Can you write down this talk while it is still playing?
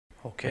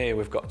Okay,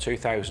 we've got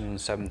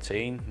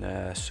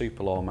 2017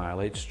 super low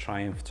mileage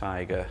Triumph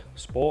Tiger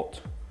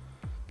Sport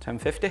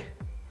 1050.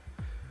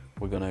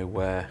 We're going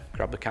to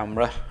grab the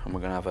camera and we're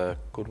going to have a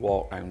good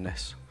walk around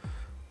this,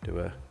 do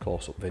a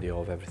close-up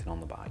video of everything on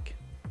the bike.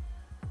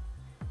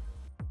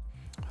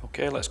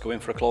 Okay, let's go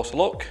in for a closer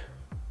look.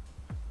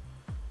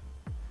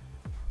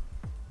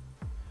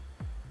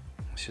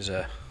 This is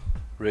a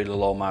really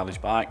low mileage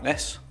bike,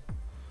 this.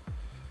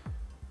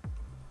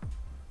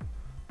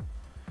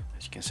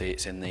 As you can see,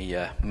 it's in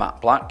the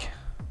matte black.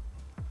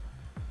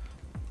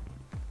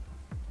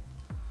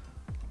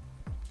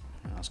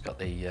 It's got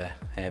the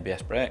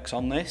ABS brakes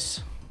on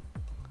this.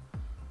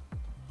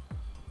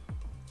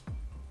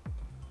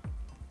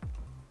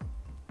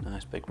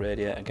 Nice big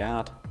radiator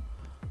guard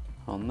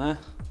on there.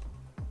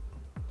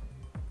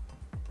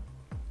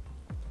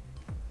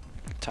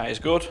 Tyre's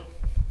good.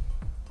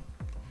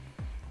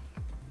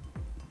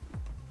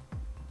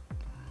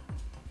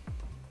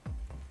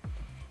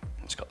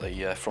 It's got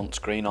the front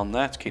screen on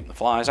there to keep the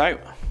flies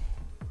out.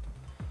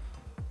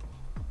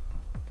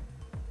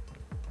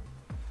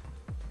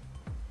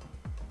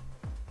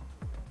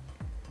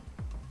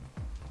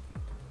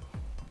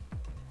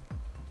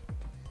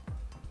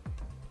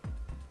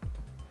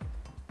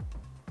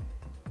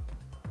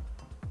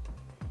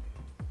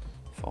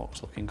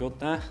 Forks looking good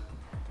there.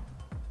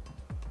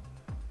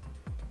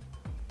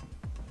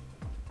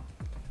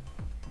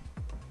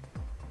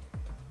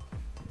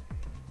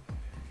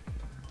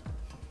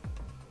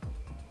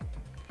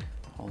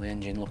 All the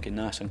engine looking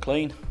nice and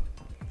clean.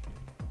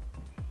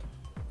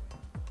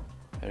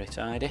 Very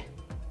tidy.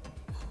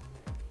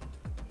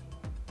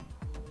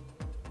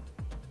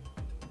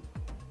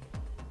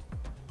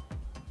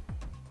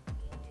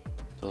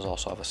 Does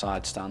also have a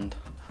side stand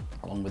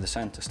along with the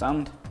centre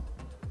stand.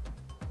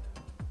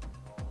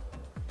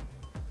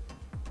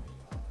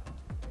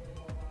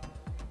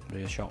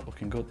 Rear shock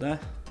looking good there.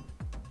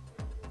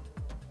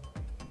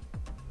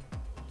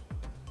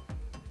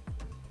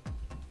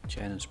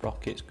 Chain and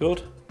sprocket's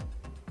good.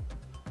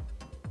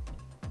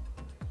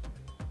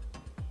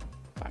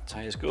 Back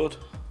tyre's good.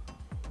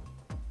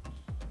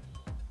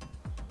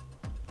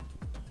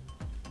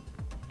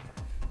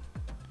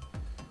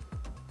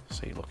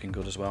 Seat looking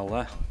good as well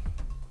there.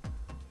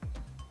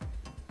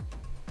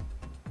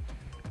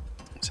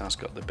 It has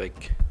got the big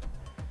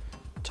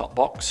top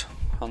box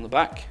on the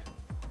back.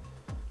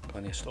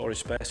 Plenty of storage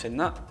space in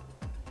that.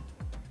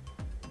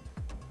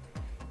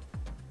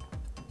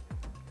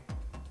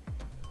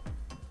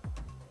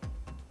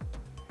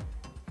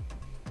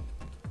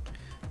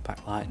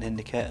 Backlight and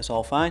indicators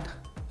all fine.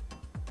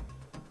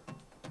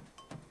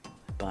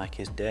 The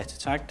bike is data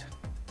tagged.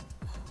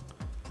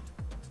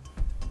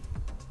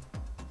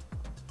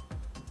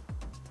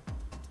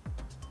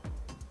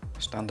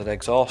 Standard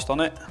exhaust on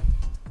it.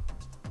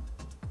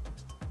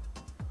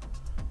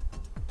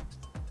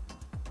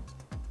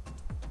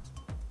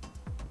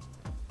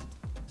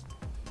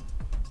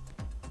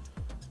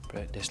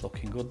 Brake disc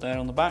looking good there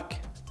on the back.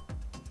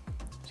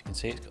 As you can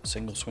see, it's got a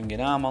single swinging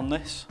arm on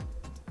this.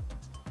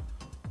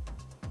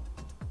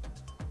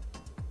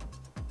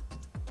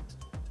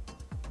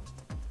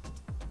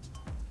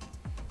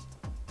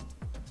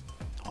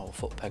 All the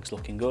foot pegs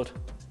looking good.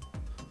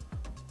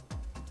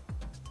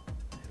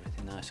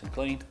 Everything nice and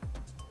clean.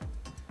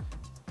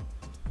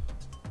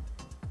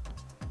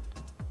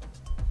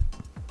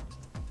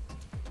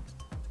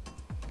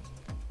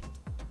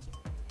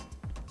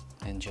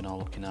 Engine all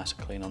looking nice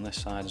and clean on this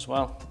side as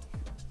well.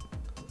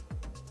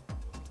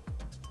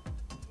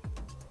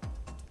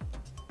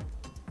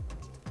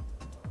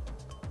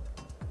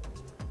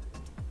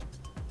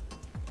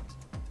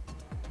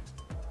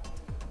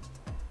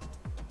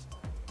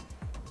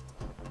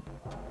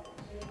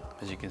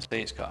 As you can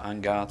see, it's got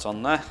hand guards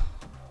on there.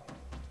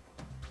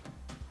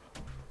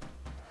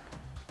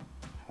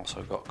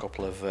 Also got a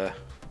couple of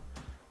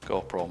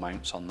GoPro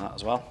mounts on that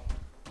as well.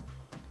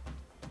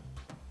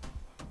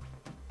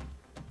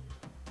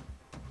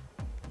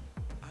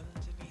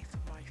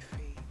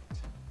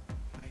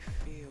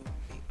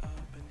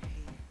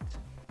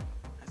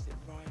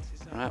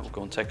 Right, we'll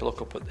go and take a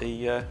look up at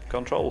the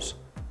controls.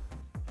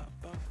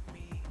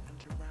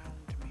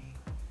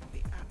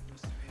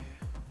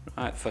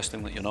 Right, first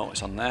thing that you'll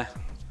notice on there,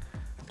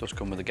 it does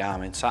come with a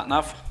Garmin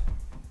sat-nav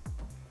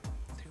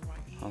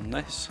on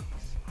this,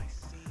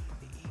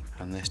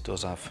 and this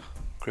does have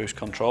cruise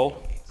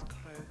control.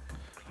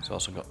 It's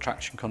also got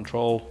traction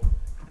control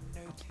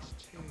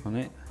on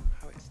it.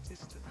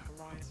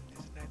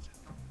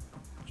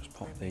 Just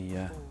pop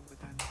the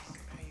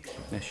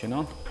ignition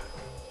on.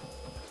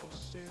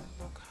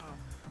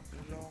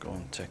 Go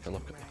and take a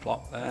look at the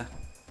clock there.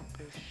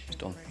 It's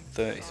done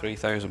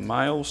 33,000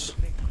 miles.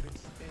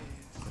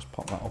 Just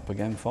pop that up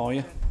again for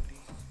you.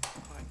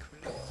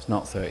 It's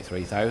not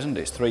 33,000,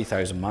 it's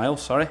 3,000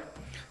 miles, sorry.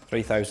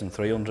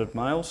 3,300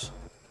 miles.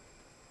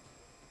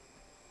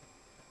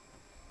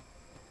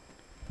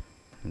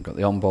 We've got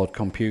the onboard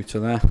computer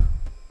there.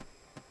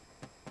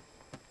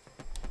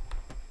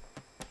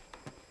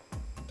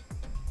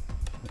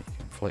 You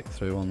can flick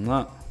through on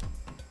that.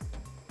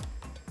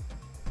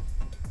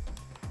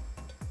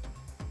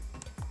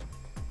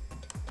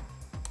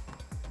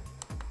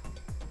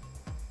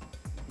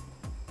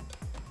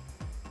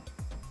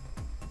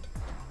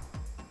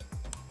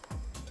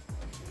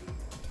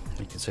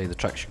 see the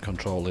traction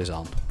control is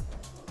on.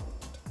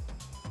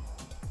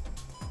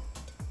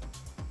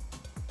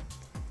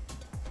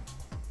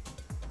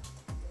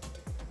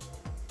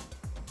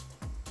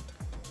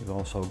 You've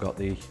also got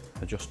the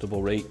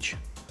adjustable reach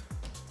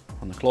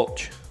on the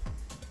clutch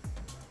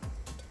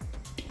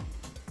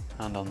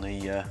and on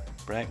the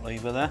brake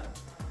lever there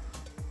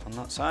on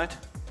that side.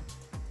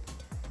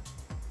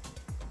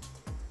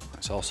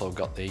 It's also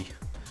got the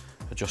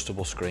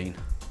adjustable screen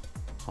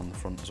on the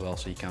front as well,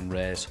 so you can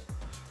raise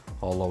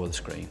or lower the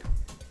screen.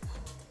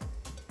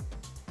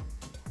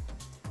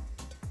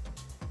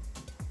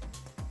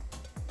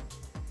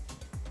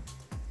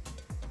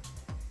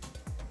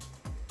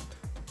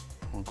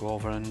 I'll go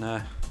over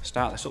and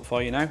start this up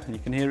for you now, and you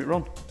can hear it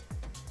run.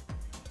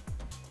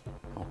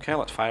 Okay,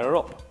 let's fire her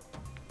up.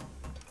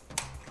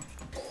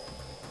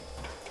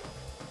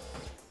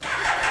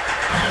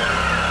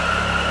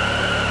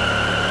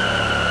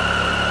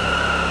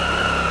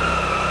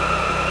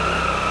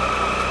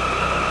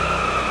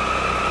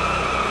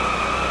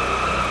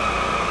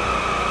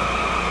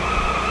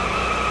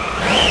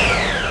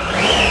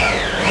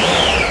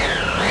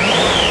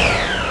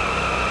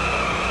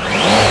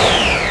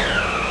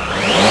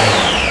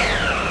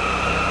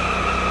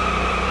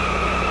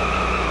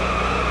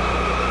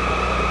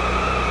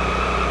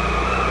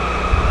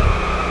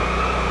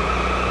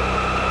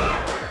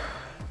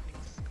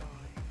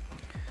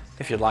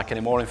 If you'd like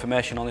any more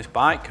information on this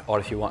bike, or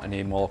if you want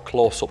any more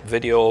close-up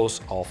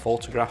videos or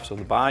photographs of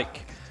the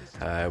bike,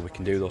 we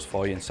can do those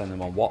for you and send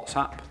them on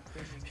WhatsApp.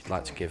 If you'd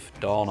like to give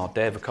Dawn or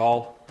Dave a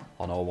call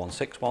on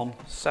 0161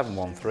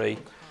 713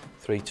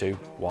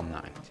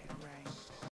 3219.